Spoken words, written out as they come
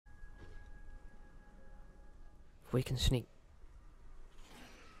We can sneak.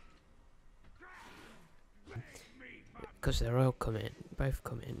 Because they're all coming, both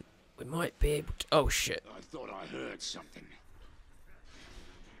coming. We might be able to. Oh shit! I thought I heard something.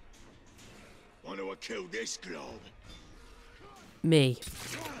 Want to kill this globe? Me,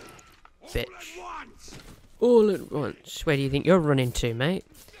 bitch. All at once. Where do you think you're running to, mate?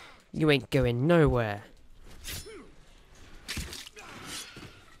 You ain't going nowhere.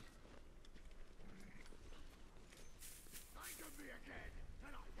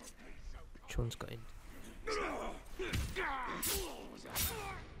 Which one's got in?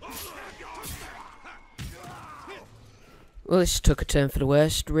 Well, this took a turn for the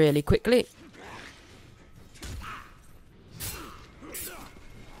worst really quickly.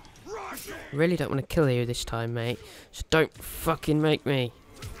 Really don't want to kill you this time, mate. So don't fucking make me.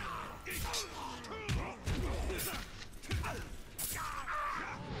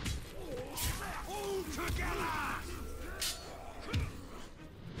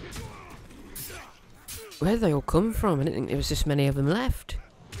 Where did they all come from? I didn't think there was this many of them left.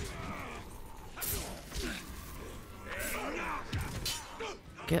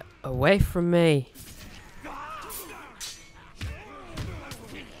 Get away from me.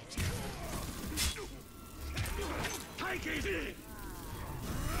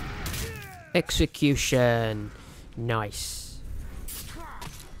 Execution. Nice.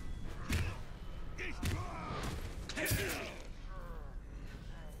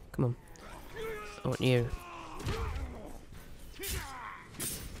 Come on. I want you.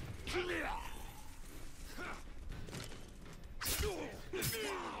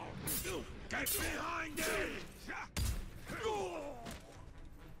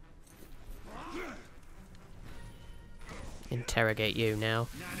 Interrogate you now.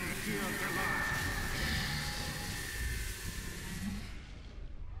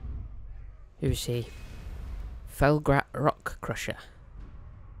 Who's he? Felgrat Rock Crusher.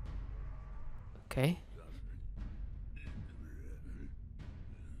 Okay.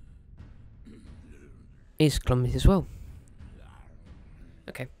 He's clumsy as well.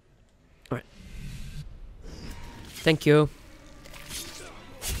 Okay. Alright. Thank you.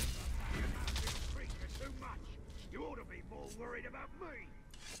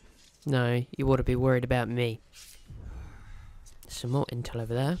 No, you ought to be worried about me. Some more intel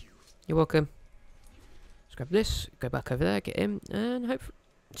over there. You're welcome. Let's grab this, go back over there, get him, and hopefully...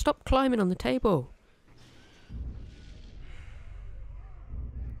 Stop climbing on the table.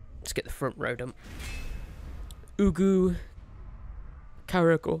 Let's get the front row done. Ugu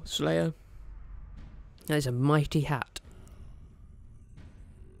Caragor Slayer. That is a mighty hat.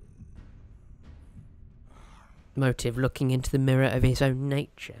 Motive looking into the mirror of his own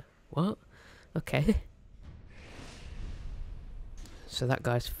nature. What? Okay. So that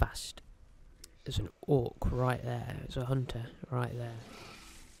guy's fast. There's an orc right there. There's a hunter right there.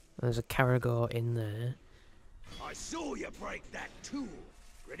 There's a Caragor in there. I saw you break that tool.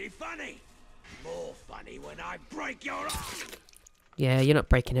 Pretty funny. More funny when I break your arm. Yeah, you're not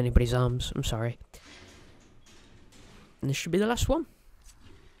breaking anybody's arms. I'm sorry. And this should be the last one.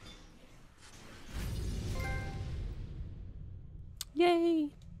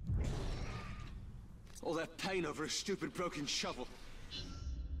 Yay! All that pain over a stupid broken shovel.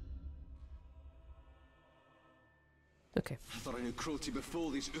 Okay. I thought I knew cruelty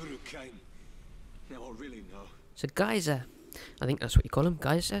before these Uruk came. Now I really know. It's a geyser. I think that's what you call them.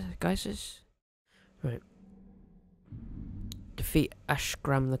 Geysers. Right. Defeat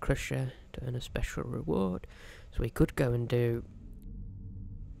Ashgram the Crusher to earn a special reward. So we could go and do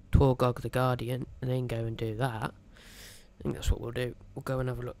Torgog the Guardian and then go and do that. I think that's what we'll do. We'll go and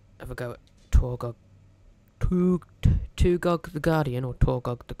have a go at Torgog. Tugog the Guardian or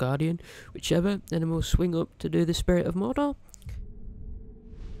Torgog the Guardian, whichever, and then we'll swing up to do the Spirit of Mordor.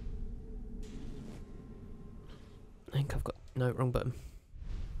 I think I've got... No, wrong button.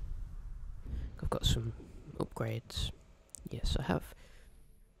 I've got some upgrades. Yes, I have.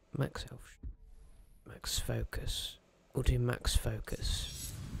 Max health. Max focus. We'll do max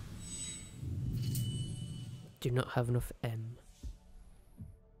focus. Do not have enough M.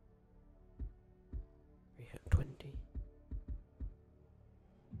 20.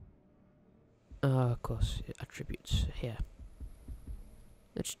 Of course, attributes here.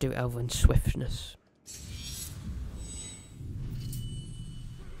 Let's do Elven swiftness.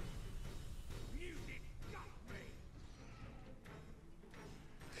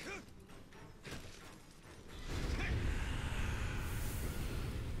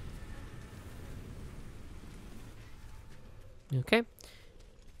 Okay.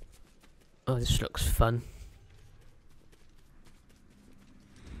 Oh, this looks fun.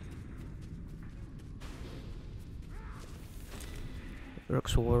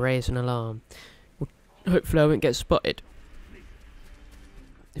 Rooks will raise an alarm. Hopefully I won't get spotted.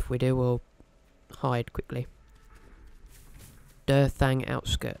 If we do, we'll hide quickly. Durthang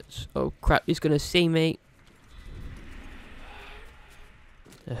outskirts. Oh crap, he's gonna see me.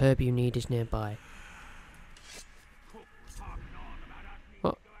 The herb you need is nearby.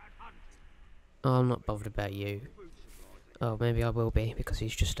 What? Oh, I'm not bothered about you. Oh, maybe I will be, because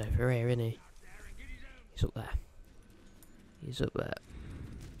he's just over here, isn't he? He's up there. He's up there.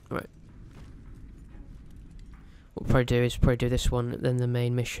 Right. What we'll probably do is do this one, then the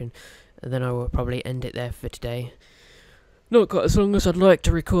main mission, and then I will probably end it there for today. Not quite as long as I'd like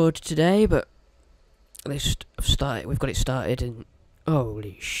to record today, but at least we've got it started, and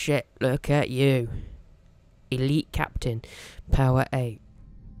holy shit, look at you. Elite Captain, Power 8.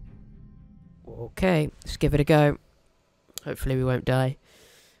 Okay, let's give it a go. Hopefully we won't die.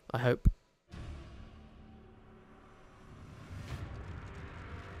 I hope.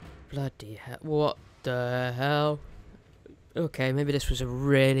 Bloody hell. What the hell? Okay, maybe this was a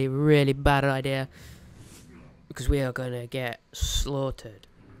really, really bad idea. Because we are going to get slaughtered.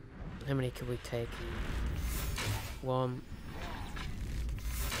 How many can we take? 1,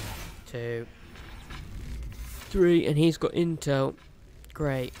 2, 3, and he's got intel.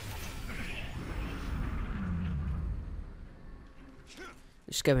 Great.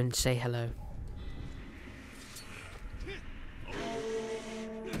 Let's go and say hello.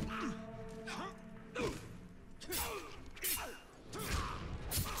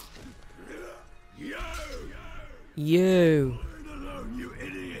 You. Alone, you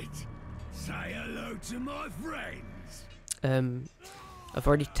idiot. Say hello to my friends. I've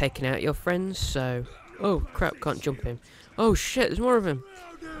already taken out your friends, so... Oh, crap, can't jump him. Oh, shit, there's more of him.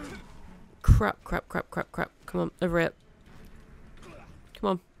 Crap, crap, crap, crap, crap. Come on, over it. Come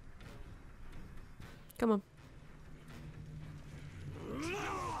on. Come on.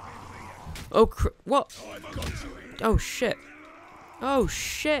 Oh, what? Oh, shit. Oh,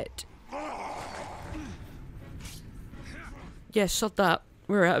 shit. Yeah, sod that.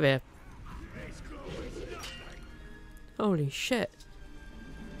 We're out of here. Holy shit.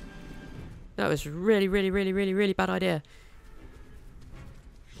 That was really, really, really, really, really bad idea.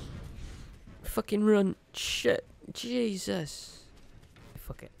 Fucking run. Shit. Jesus.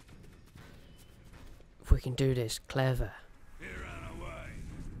 Fuck it. If we can do this, clever.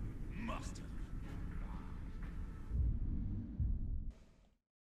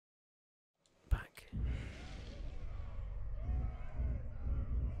 Back.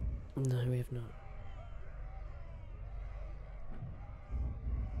 No, we have not.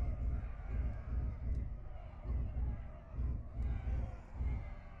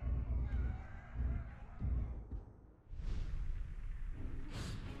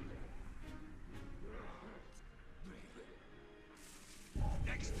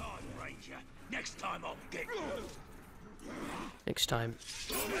 Next time, Ranger. Next time I'll get you. Next time.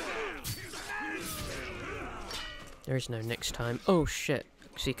 There is no next time. Oh shit.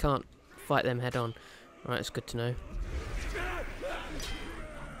 Because you can't fight them head on. Right, it's good to know.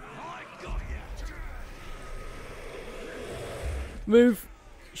 Move!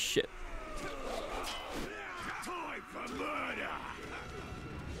 Shit. Time for murder.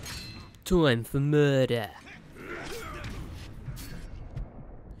 Time for murder.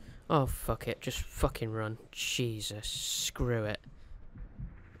 Oh, fuck it. Just fucking run. Jesus. Screw it.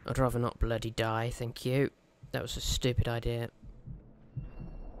 I'd rather not bloody die, thank you. That was a stupid idea.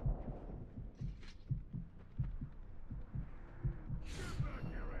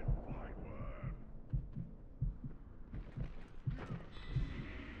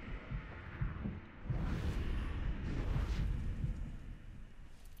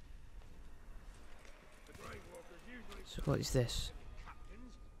 So what is this?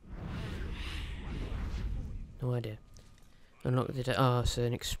 No idea. Unlock the ah, so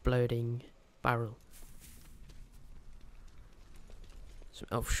an exploding barrel. Some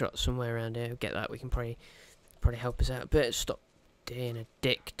elf shot somewhere around here. Get that. We can probably help us out. But stop being a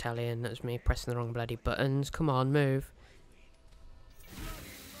dick, Talion. That was me pressing the wrong bloody buttons. Come on, move.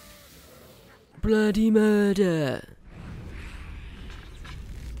 Bloody murder.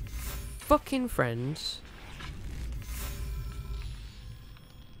 Fucking friends.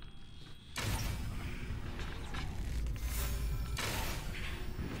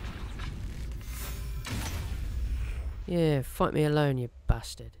 Yeah, fight me alone, you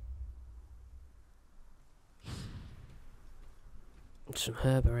bastard. Some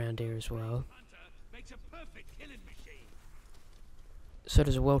herb around here as well. So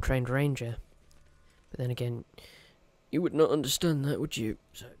does a well-trained ranger. But then again, you would not understand that, would you?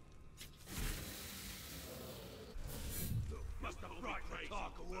 So.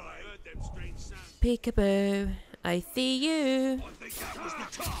 Peekaboo, I see you. I think that was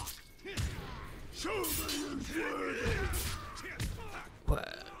the top. Show me you worthy.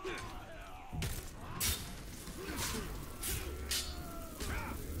 What?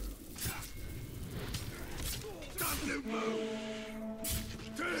 Don't move.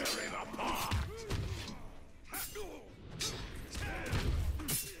 Tear him apart.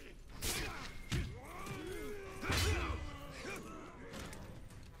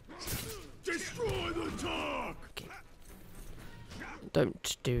 Destroy the talk. Okay.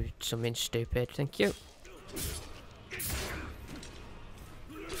 Don't do something stupid, thank you.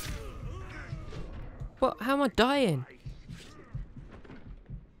 What? How am I dying?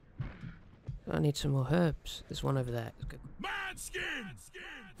 I need some more herbs. There's one over there.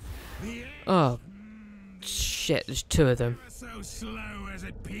 Oh shit! There's two of them. So slow as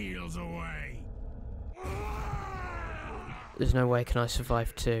it peels away. There's no way can I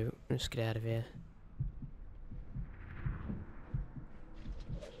survive two. Let's get out of here.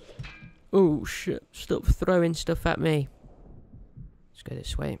 Oh shit! Stop throwing stuff at me. Let's go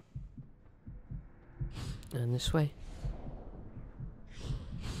this way. And this way.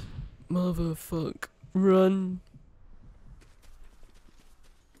 Motherfuck. Run.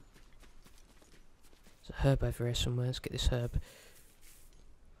 There's a herb over here somewhere. Let's get this herb.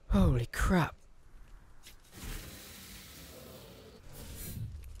 Holy crap.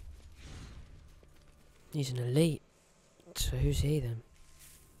 He's an elite. So who's he then?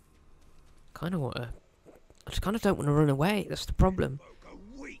 Kinda wanna... I just kinda don't want to run away. That's the problem. Folk are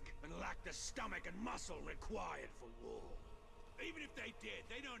weak and lack the stomach and muscle required for war. Even if they did,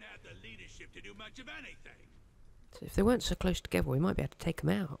 they don't have the leadership to do much of anything. So if they weren't so close together, we might be able to take them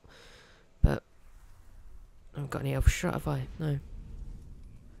out. But I haven't got any other shot, have I? No.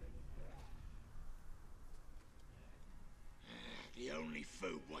 The only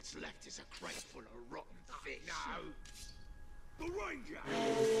food what's left is a crate full of rotten fish. No! The Ranger!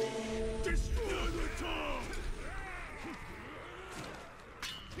 Destroy the town!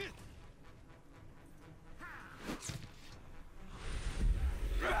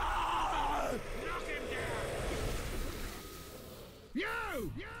 Knock him down!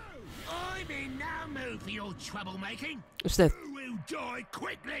 You! I'm in no mood for your troublemaking. What's there? You will die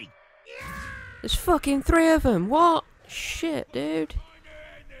quickly! There's fucking three of them. What? Shit, dude.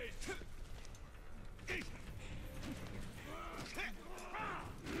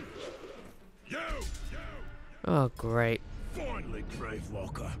 Oh, great. Finally, Grave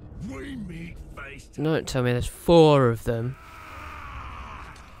Walker, we meet face to Don't tell me there's four of them.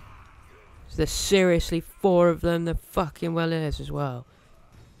 Is there seriously four of them? There fucking well is as well.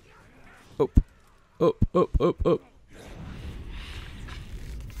 Up. Up, up, up, up.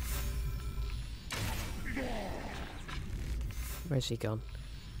 Where's he gone?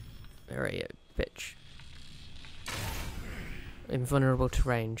 There he is, bitch. Invulnerable to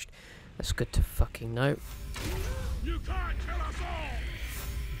ranged. That's good to fucking know. You can't kill us all!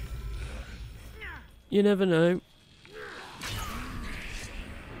 You never know.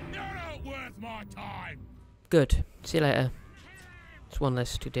 You're not worth my time! Good. See you later. It's one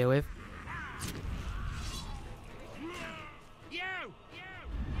less to deal with.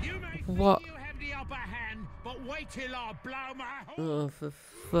 You may What? think you have the upper hand, but wait till I blow my horn! Oh, for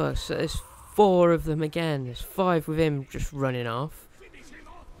fuck's sake. There's four of them again. There's five with him just running off.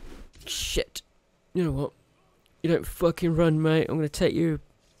 Shit. You know what? You don't fucking run, mate. I'm gonna take you.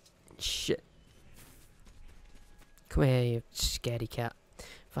 Shit. Come here, you scaredy cat.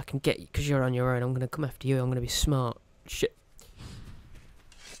 If I can get you, because you're on your own, I'm gonna come after you. I'm gonna be smart. Shit.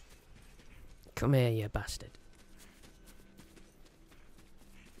 Come here, you bastard.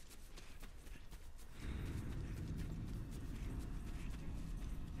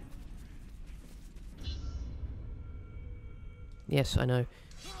 Yes, I know.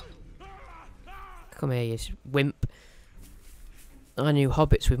 Come here, you wimp. I knew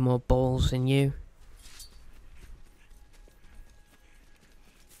hobbits with more balls than you.